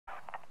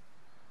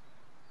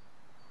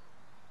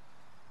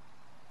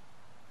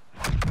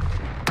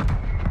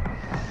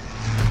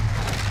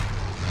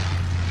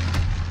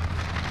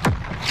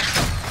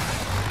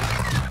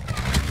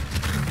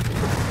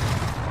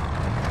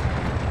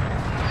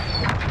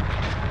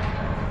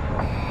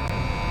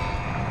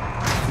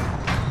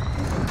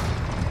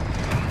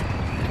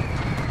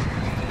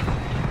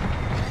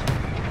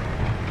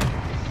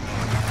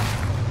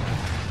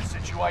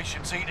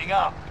situation's heating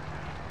up.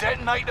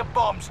 Detonate the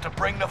bombs to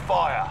bring the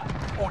fire,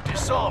 or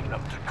disarm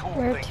them to cool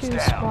Where things to, down.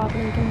 squad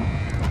leader?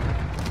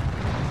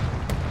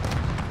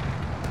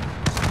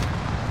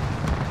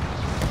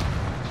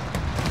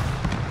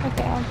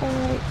 Okay, I'll go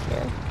right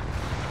here.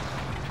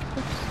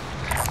 Oops.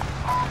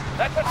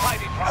 That's a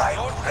tidy I try.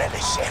 will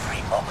relish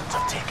every moment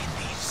of taking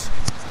these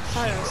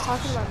Sorry, I was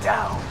talking about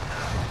down.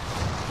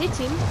 Hey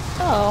team.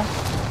 Oh,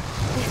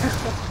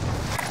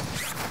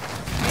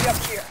 Meet up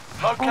here.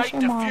 Locate How's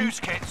your mom?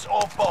 defuse kits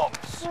or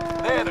bombs.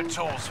 They're the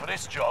tools for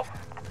this job.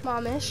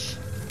 Momish.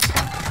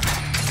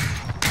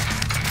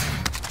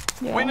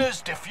 yeah.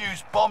 Winners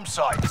defuse bomb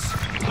sites.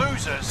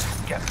 Losers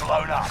get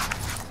blown up.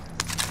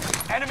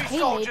 Enemy Hey,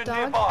 soldier Nate Dogg.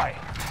 nearby.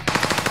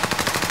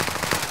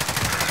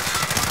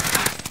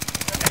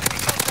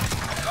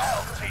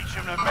 That'll teach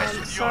him to mess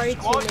with Sorry your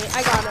squad. teammate.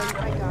 I got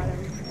him.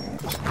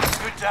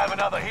 Good to have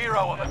another hero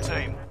on the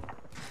team.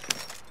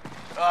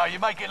 You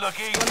make it look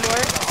easy. One more.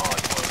 with the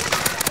hard work.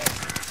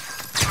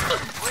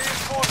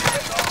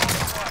 Reinforcements are on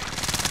the way.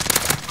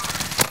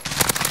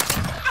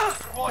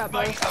 Squad Got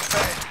mate both.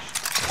 avenged.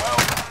 Well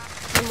done.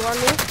 You want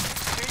me?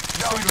 Keep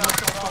showing us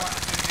the right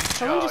to do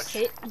Someone your just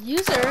charge. hit.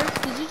 User,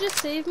 did you just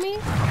save me?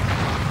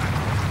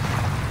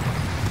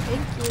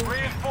 Thank you.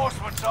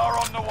 Reinforcements are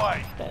on the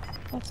way. But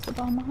that's the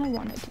bomb I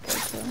wanted to go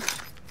to.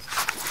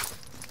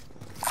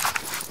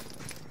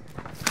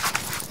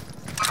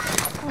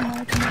 Oh no,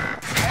 I can make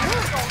it.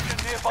 Enemy soldier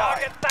nearby.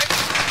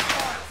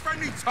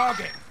 Friendly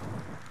target.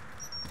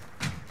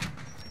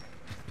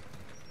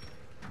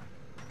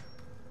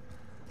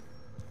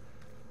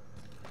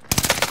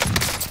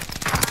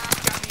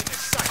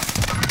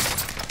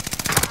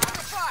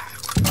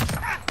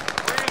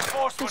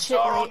 Reinforcements shit,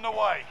 are mate. on the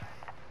way.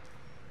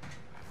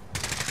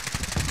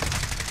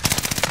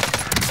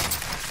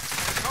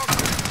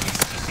 This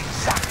is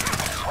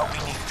exactly what we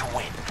need to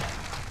win.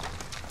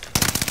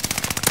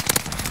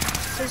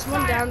 There's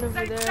one down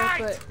over there,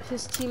 but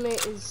his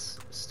teammate is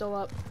still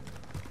up.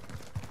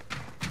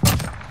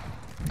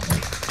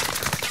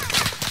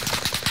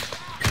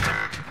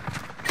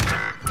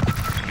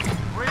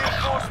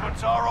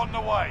 Reinforcements are on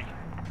the way.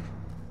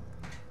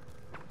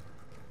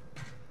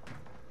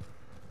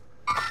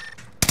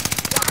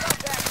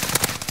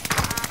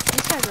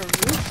 These guys are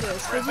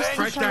ruthless. They just keep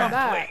Revenge coming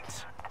back.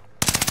 complete.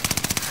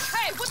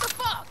 Hey, what the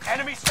fuck?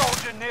 Enemy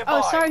soldier nearby.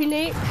 Oh, sorry,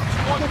 Nate.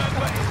 Squad member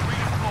is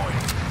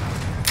redeployed.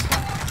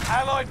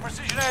 Allied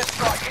precision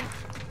airstrike.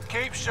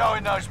 Keep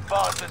showing those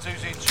bastards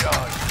who's in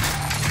charge.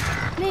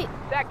 Nate,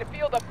 Stack the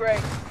field upgrade.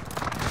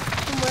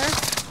 from where?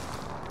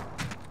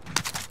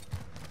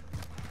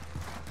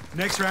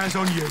 Next round's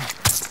on you.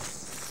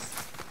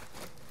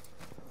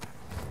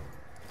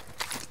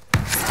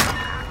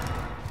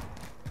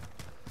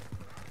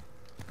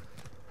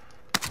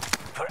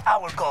 For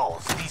our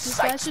goals, these These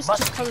guys sites just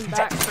must keep coming be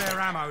back. spare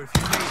ammo if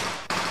you need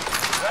it.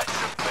 That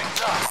shook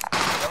things up.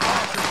 The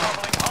rifles are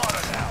doubling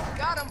harder now.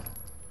 Got him.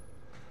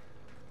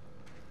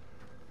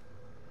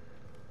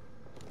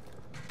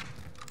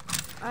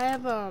 I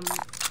have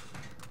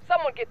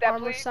Someone get that,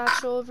 armor please.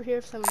 satchel over here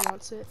if someone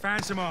wants it.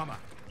 Found some armor.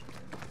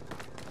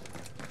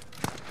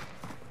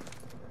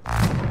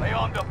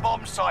 Beyond a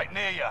bomb site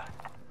near you.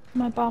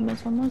 My bomb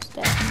is almost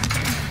dead.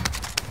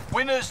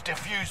 Winners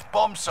defuse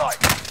bomb site.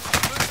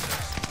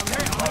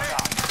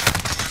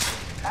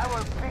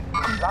 Our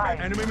victory lies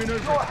Enemy in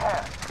maneuver. your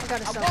hands. I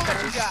got a What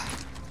self you got?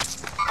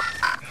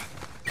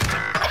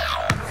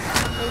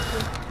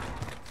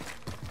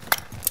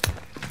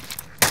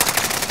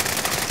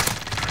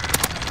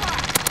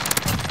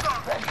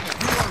 Thank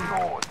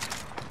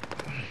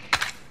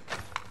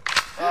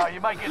you. You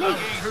make it look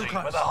easy,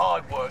 but the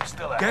hard work's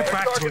still ahead. Get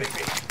back to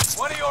it.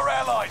 One of your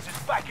allies is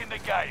back in the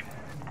game.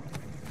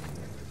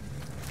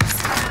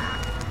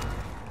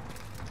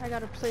 I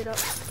got a plate up.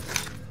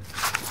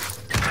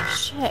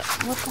 Shit,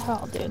 what the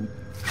hell, dude?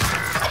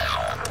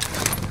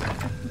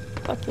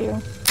 Fuck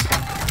you.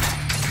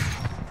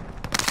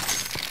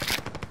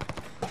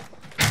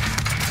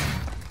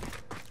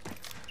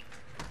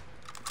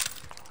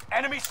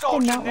 Enemy Did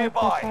soldier not like that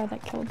guy nearby.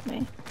 that killed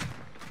me.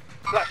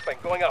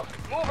 Flashbang going out.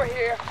 Over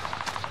here.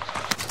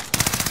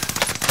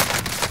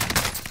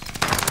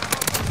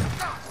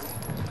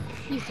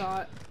 You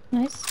thought.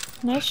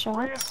 Nice, nice shots.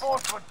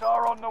 Reinforcements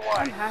are on the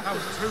I'm way. happy. That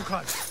was too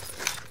close.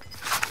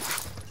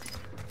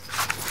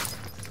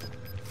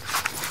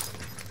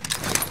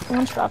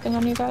 Someone's dropping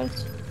on you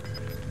guys.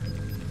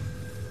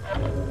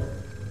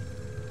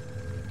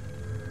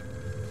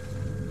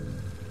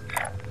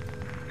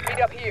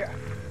 Meet up here.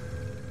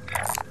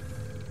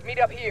 Meet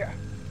up here.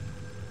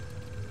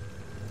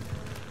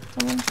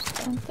 Someone's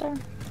down there.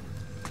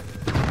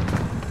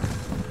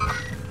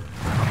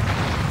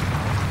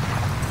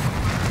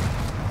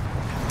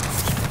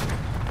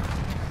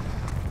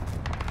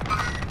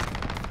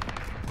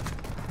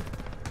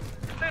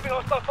 Receiving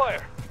hostile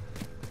fire.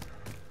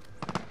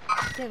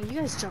 Damn, you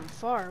guys jump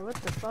far. What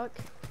the fuck?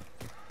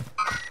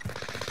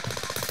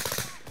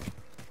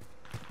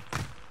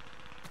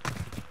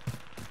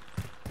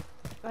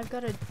 I've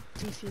got a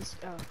defuse.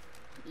 Oh,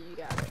 you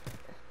got it.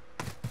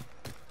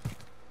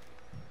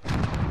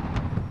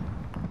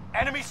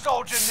 Enemy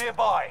soldier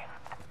nearby.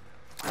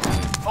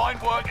 Find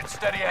work and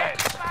steady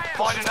hands.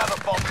 Find another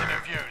bomb to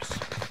defuse.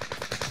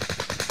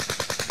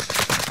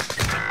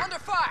 Under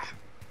fire!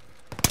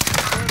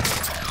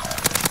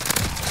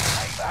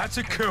 That's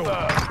a kill.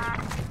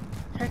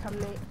 Here come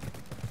Nate.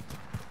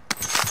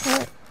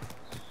 What?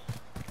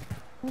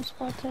 I'm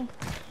spotted.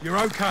 You're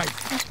okay.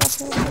 I'm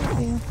spotted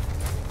with you.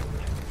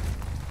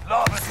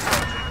 Lava's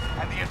surging,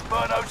 and the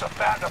inferno's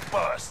about to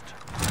burst.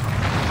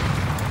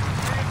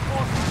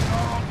 Reinforcements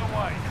are on the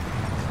way.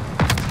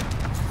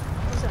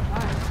 What's that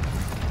high?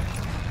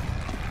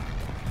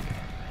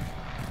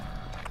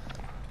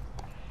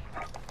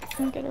 I'm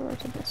gonna get over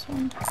to this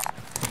one.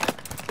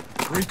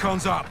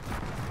 Recon's up.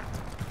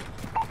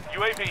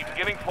 UAV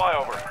beginning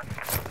flyover.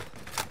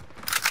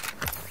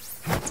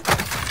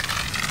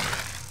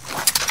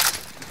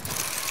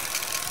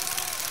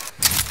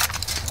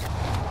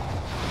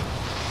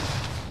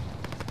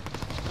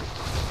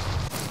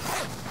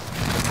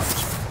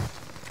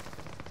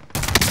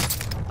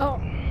 Oh!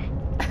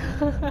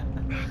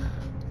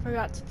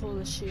 Forgot to pull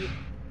the chute.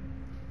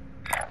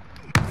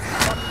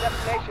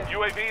 Destination.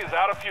 UAV is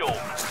out of fuel.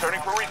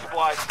 Turning for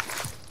resupply.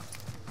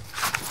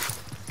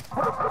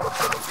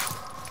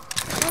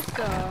 What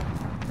the?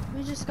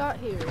 We just got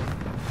here.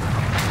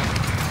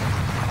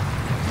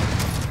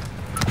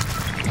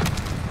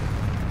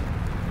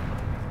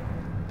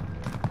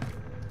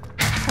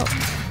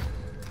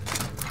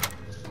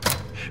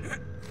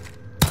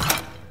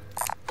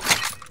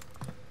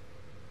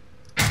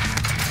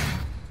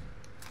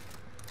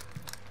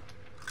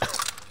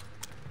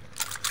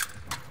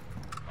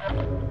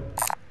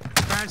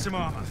 Found some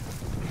armor.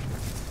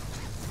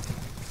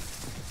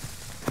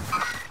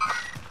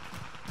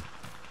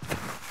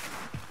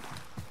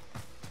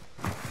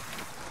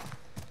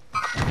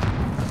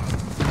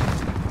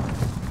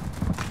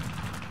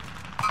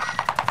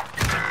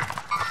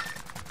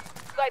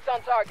 Sights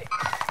on target.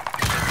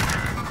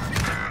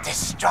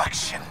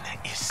 Destruction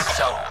is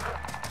so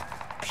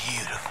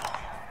beautiful.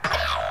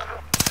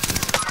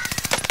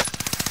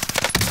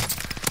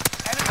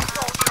 Enemy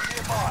soldier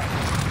nearby.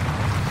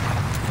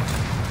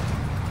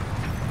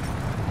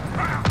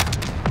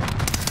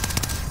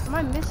 Am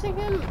I missing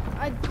him?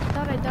 I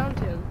thought I downed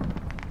him.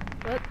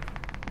 What?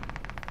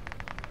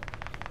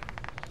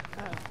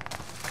 Oh.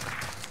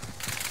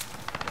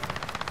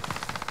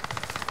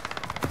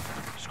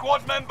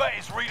 Squad member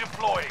is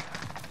redeploying.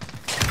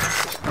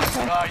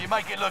 You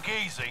make it look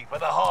easy, but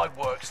the hard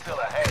work's still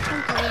ahead.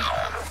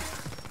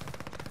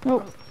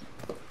 Nope.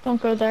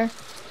 Don't go there.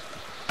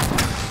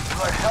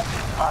 You are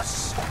helping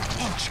us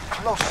inch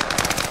closer.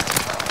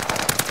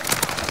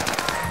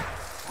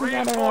 We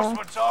gotta,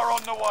 Reinforcements are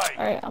on the way.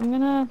 Alright, I'm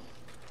gonna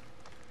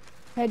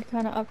head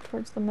kind of up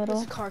towards the middle.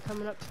 There's a car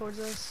coming up towards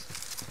us.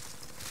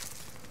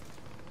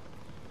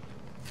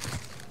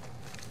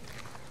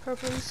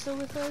 Purple, you still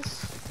with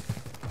us?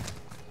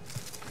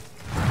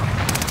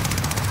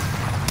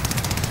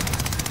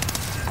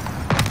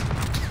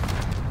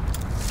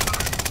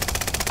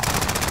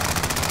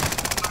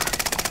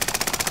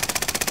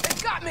 They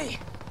got me!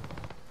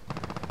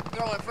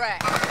 Throwing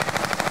frag.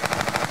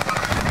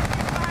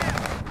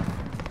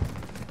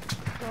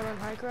 Going on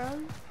high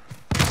ground?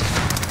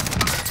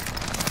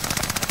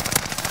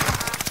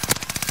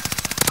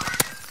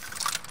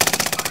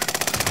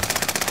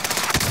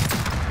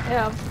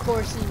 Yeah, of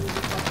course he uses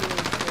fucking AK.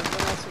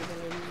 What else are we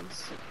gonna use?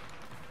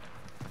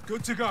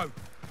 Good to go.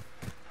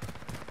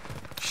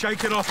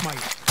 Shake it off,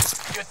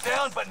 mate. You're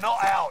down but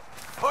not out.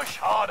 Push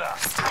harder.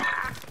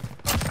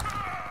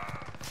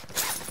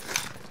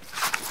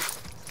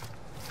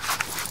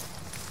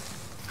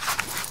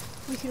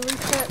 We can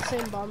reach that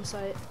same bomb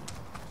site.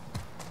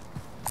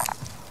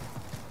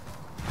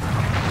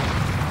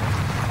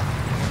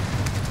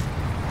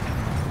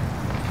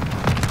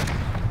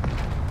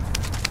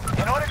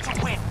 In order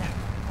to win,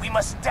 we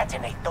must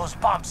detonate those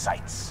bomb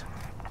sites.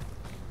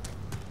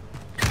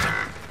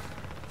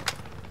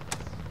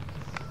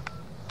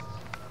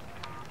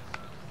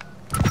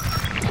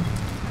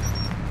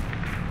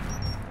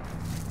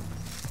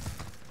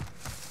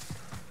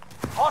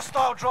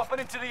 Hostile dropping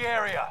into the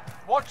area.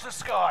 Watch the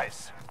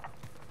skies.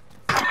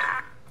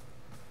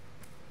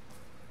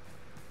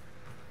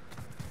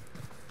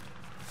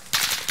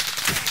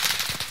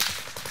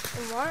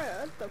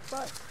 What the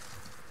fuck?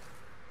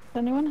 Does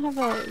anyone have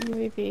a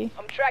UAV?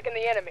 I'm tracking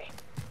the enemy.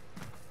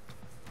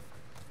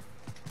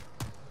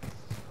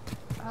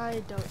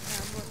 I don't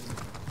have one.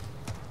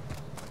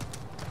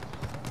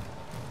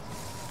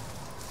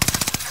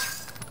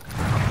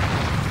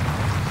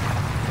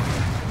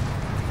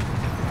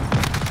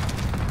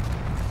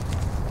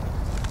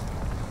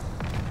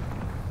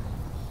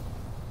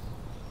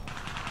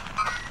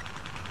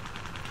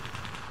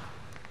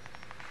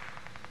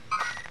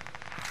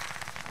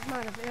 I'm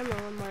out of ammo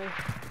on my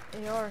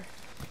AR.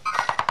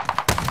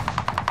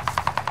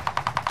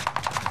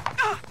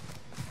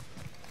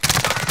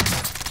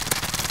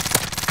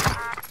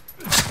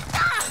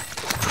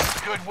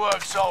 Good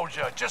work,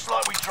 soldier. Just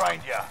like we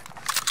trained you.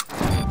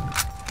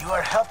 You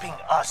are helping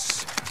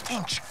us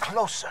inch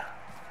closer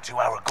to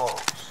our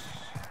goals.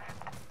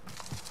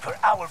 For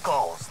our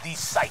goals, these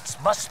sites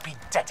must be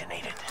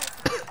detonated.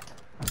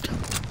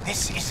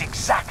 This is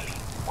exactly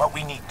what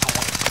we need to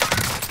win.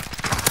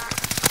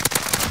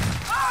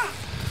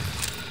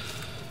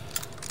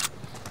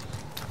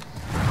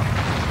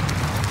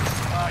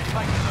 You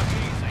make it look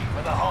easy,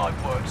 but the hard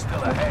work's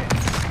still ahead.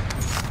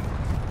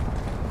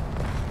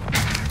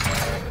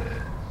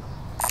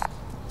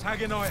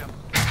 Tagging item.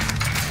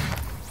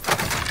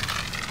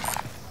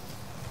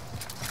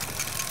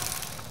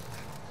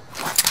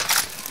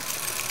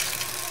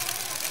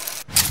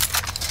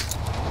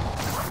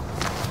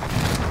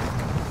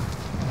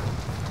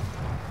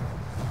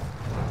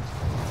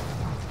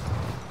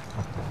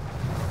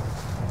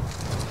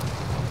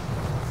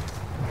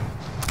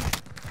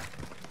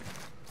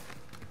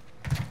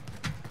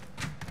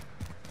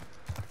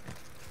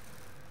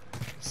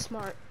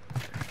 Smart.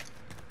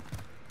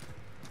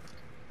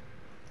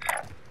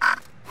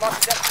 Mark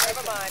the depth,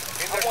 never mind.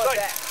 I want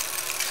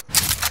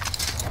that.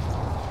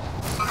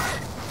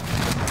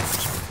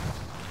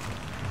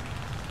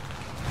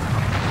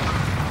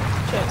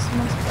 Shit,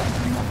 someone's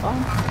planting that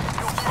bomb.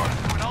 You're close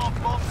to an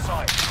armed bomb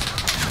site.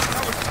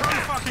 That was so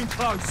fucking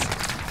close.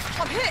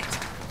 I'm hit!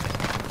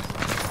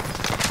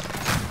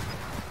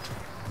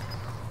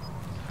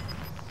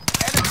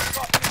 Enemy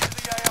dropping into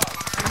the AO.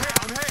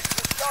 I'm hit.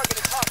 This target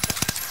is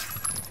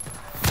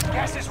hostile.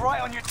 Gas is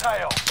right on your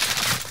tail.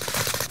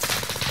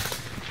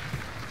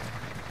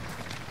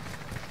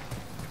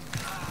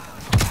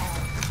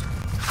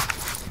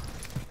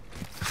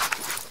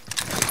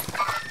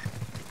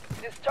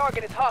 This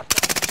target is hostile.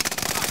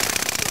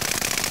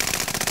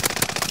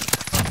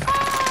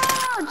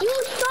 Oh, you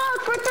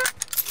suck! What the?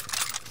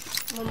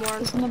 One more.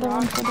 There's another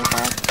one for the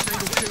back.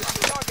 This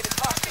target is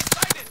hostile.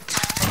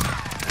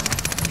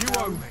 You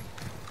owe me.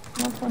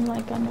 That's when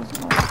my gun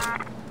doesn't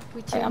work.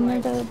 We Wait, I'm near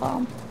the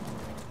bomb.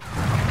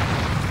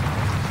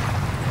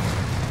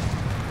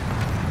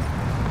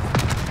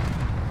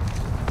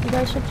 You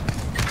guys should...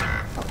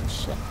 Oh,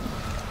 shit.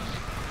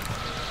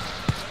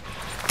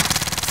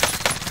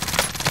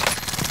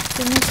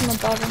 Give me some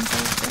above and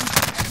please.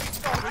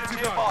 Soldiers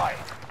nearby.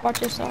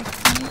 Watch yourself,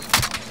 mate.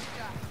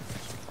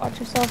 Watch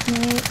yourself,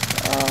 mate.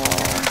 Oh.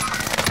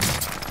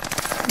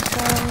 I'm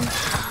sorry.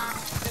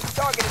 This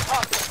target is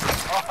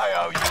hostile. I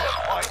owe you a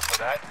fight for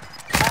that.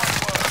 Hard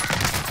work.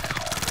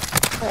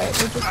 Alright,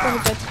 we're just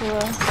gonna get to a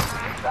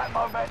Keep that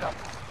momentum.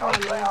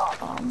 Don't let up.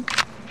 bomb.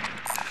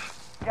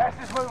 Gas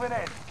is moving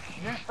in.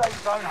 New safe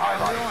zone The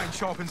highlighted. iron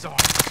sharpens iron.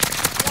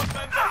 Squad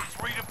member is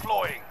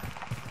redeploying.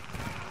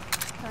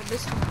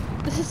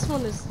 This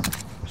one is.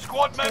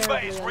 Squad member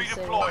is Terribly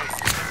unsafe. redeploying.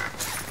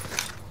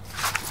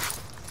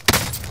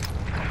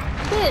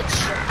 Bitch!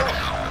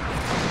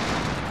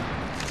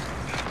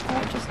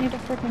 I just need a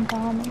freaking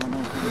bomb and then I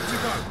can... Where'd you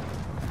go?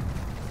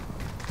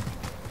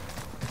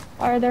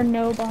 Why are there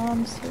no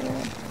bombs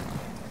here?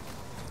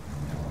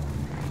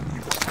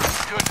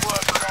 Good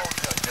work,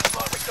 soldier. Just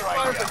like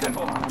the Come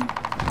on.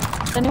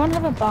 Does anyone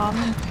have a bomb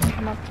and can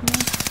come up to me?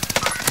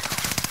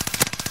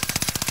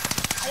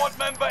 Squad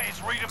member is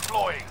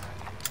redeploying.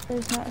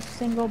 There's not a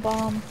single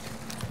bomb.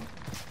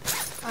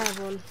 I have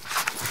one.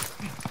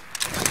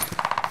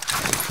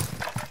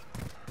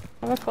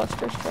 I have a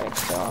cluster strike,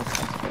 so I'll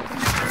cluster it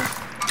into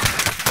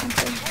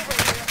something.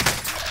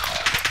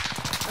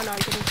 Oh no, I'm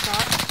getting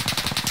shot.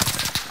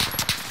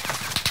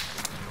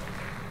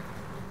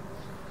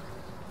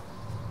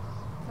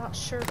 Not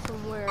sure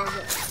from where,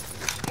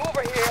 but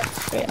Over here.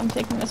 Wait, I'm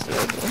taking this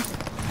UAV.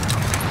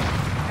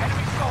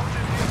 Enemy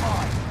soldiers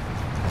nearby.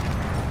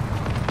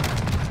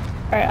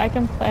 Alright, I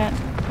can plant.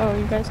 Oh,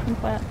 you guys can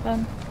plant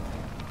then.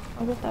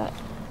 I'll get that.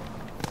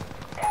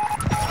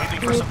 Sweeping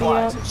for UAV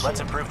supplies. up. Let's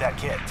improve that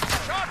kit.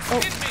 Oh,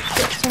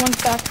 shit,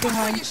 someone's back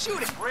behind.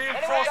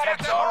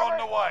 Reinforcements are on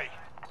the way.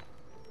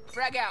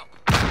 Frag out.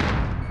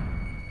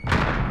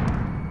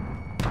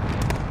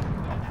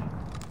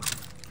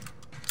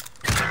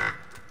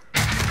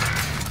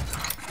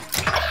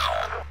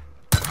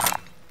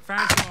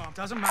 Fancy alarm.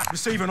 Doesn't matter.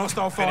 Receiving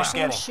hostile fire. Finish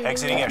scanning. shooting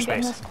Exiting me. I'm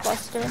getting airspace. this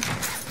cluster.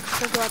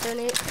 so go out there,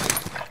 Nate.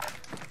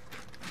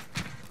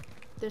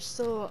 They're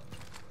still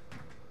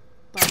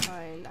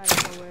behind. I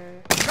don't know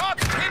where.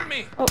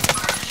 Oh,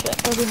 shit,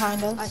 they're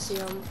behind us. I see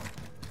them.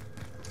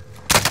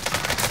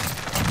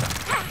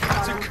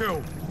 That's a kill.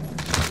 Good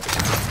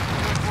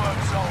work,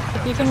 soldier.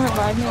 If you can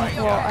revive me,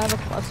 well, I have a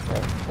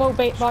cluster. Whoa,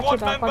 wait, watch your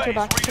back, watch your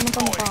back. Someone's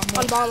on the bomb.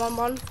 On Wait. bomb, on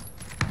bomb.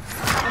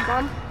 On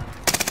bomb.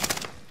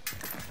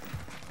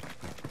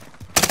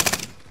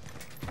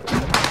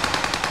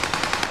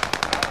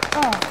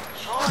 Oh,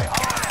 Try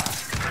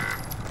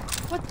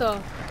harder. What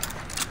the?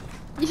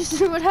 You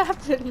see what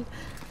happened?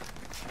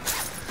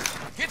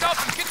 Get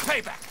up and get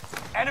payback.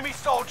 Enemy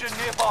soldier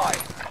nearby.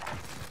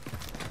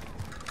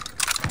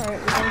 alright,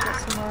 we gotta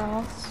get somewhere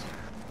else.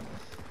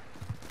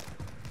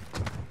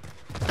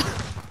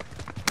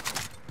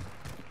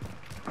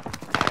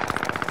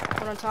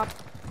 One on top.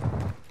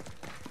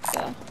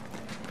 Yeah.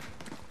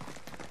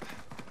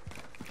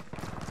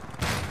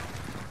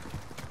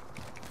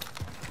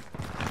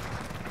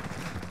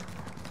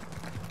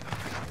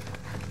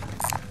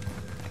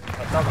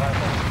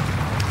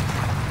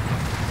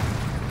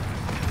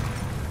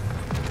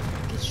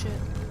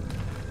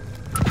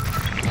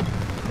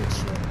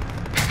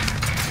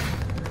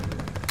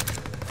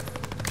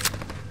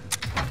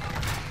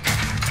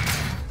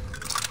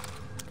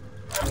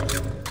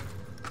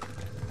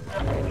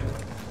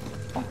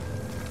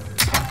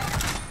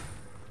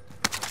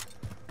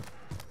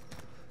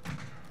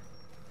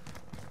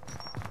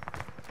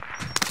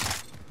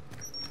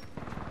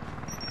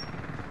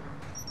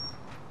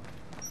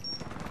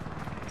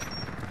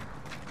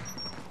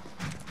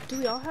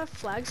 we all have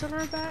flags on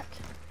our back?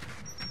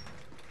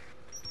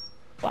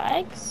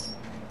 Flags?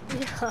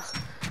 Yeah.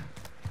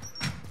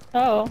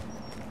 Oh.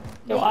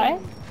 Do I?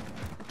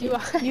 Do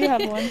I? You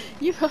have one.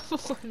 You have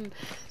one.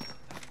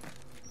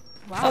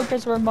 Wow. Oh,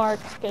 because we're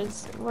marked,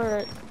 because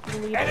we're the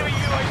leader. Enemy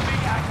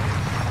UAV active.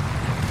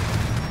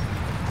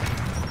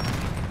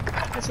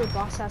 That's what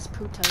boss ass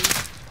puto.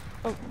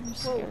 Oh, I'm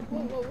scared.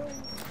 Whoa.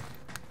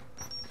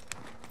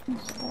 I'm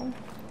sorry.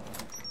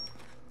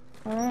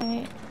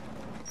 Alright.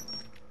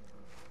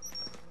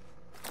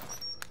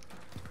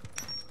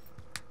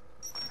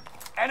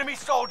 Enemy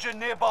soldier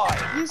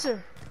nearby.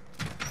 User.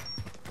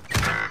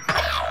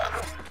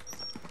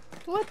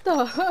 What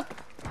the?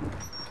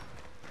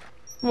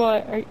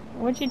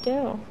 What'd you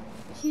do?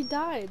 He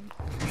died.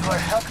 You are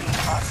helping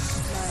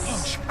us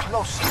inch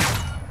closer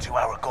to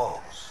our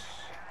goals.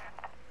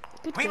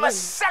 Good We game.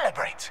 must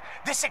celebrate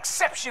this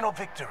exceptional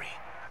victory.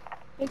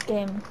 Good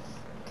game.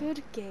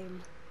 Good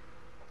game.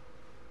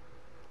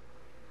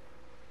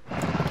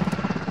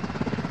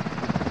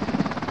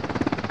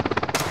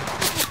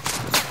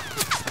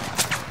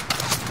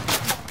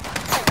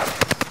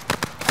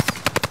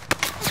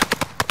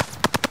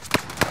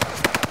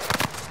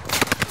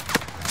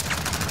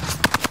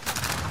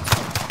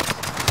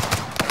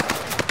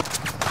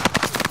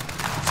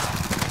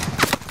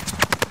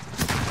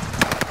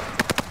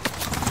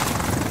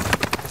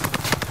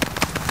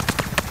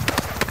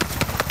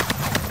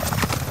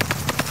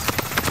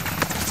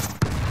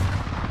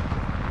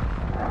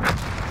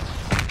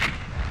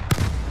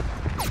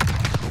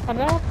 How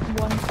did I have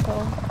one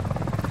kill?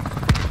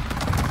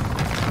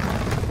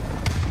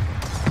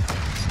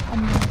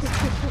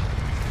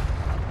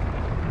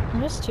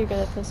 I'm just too good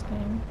at this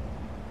game.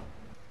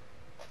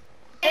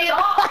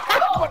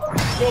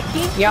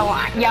 Yo,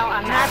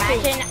 imagine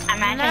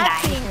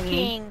dying to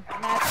me.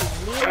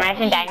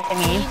 Imagine dying to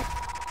me.